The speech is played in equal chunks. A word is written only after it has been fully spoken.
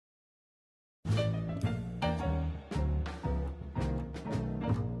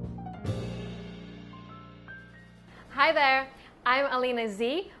Hi there, I'm Alina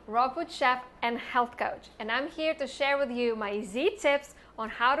Z, raw food chef and health coach, and I'm here to share with you my Z tips on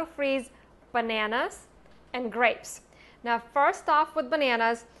how to freeze bananas and grapes. Now, first off with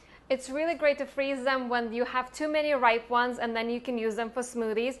bananas, it's really great to freeze them when you have too many ripe ones, and then you can use them for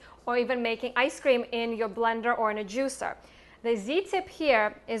smoothies or even making ice cream in your blender or in a juicer. The Z tip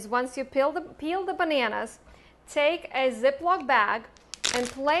here is once you peel the bananas, take a Ziploc bag and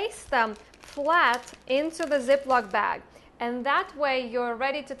place them flat into the Ziploc bag, and that way you're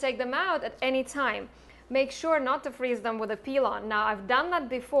ready to take them out at any time. Make sure not to freeze them with a peel on. Now, I've done that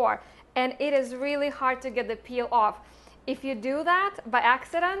before and it is really hard to get the peel off. If you do that by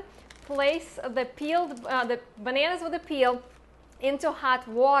accident, place the bananas with the peel into hot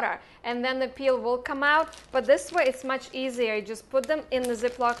water and then the peel will come out, but this way it's much easier. You just put them in the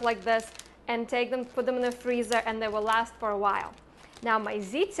Ziploc like this and put them in the freezer, and they will last for a while. Now, my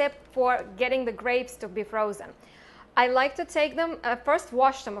Z tip for getting the grapes to be frozen. I like to take them, first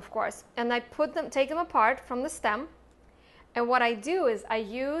wash them of course, and I take them apart from the stem, and what I do is I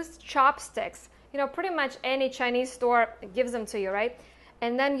use chopsticks. You know, pretty much any Chinese store gives them to you, right?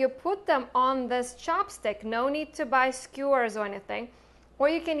 And then you put them on this chopstick. No need to buy skewers or anything, or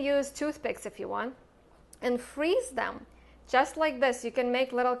you can use toothpicks if you want, and freeze them just like this. You can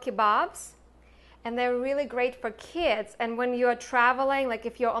make little kebabs, and they're really great for kids. And when you're traveling, like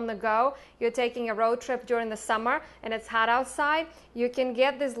if you're on the go, you're taking a road trip during the summer and it's hot outside, you can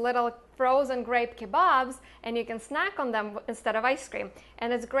get these little frozen grape kebabs and you can snack on them instead of ice cream.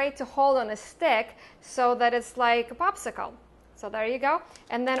 And it's great to hold on a stick so that it's like a popsicle. So there you go.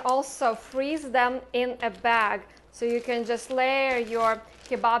 And then also freeze them in a bag. So you can just layer your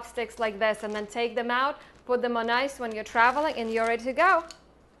kebab sticks like this and then take them out, put them on ice when you're traveling, and you're ready to go.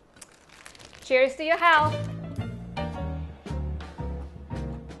 Cheers to your health!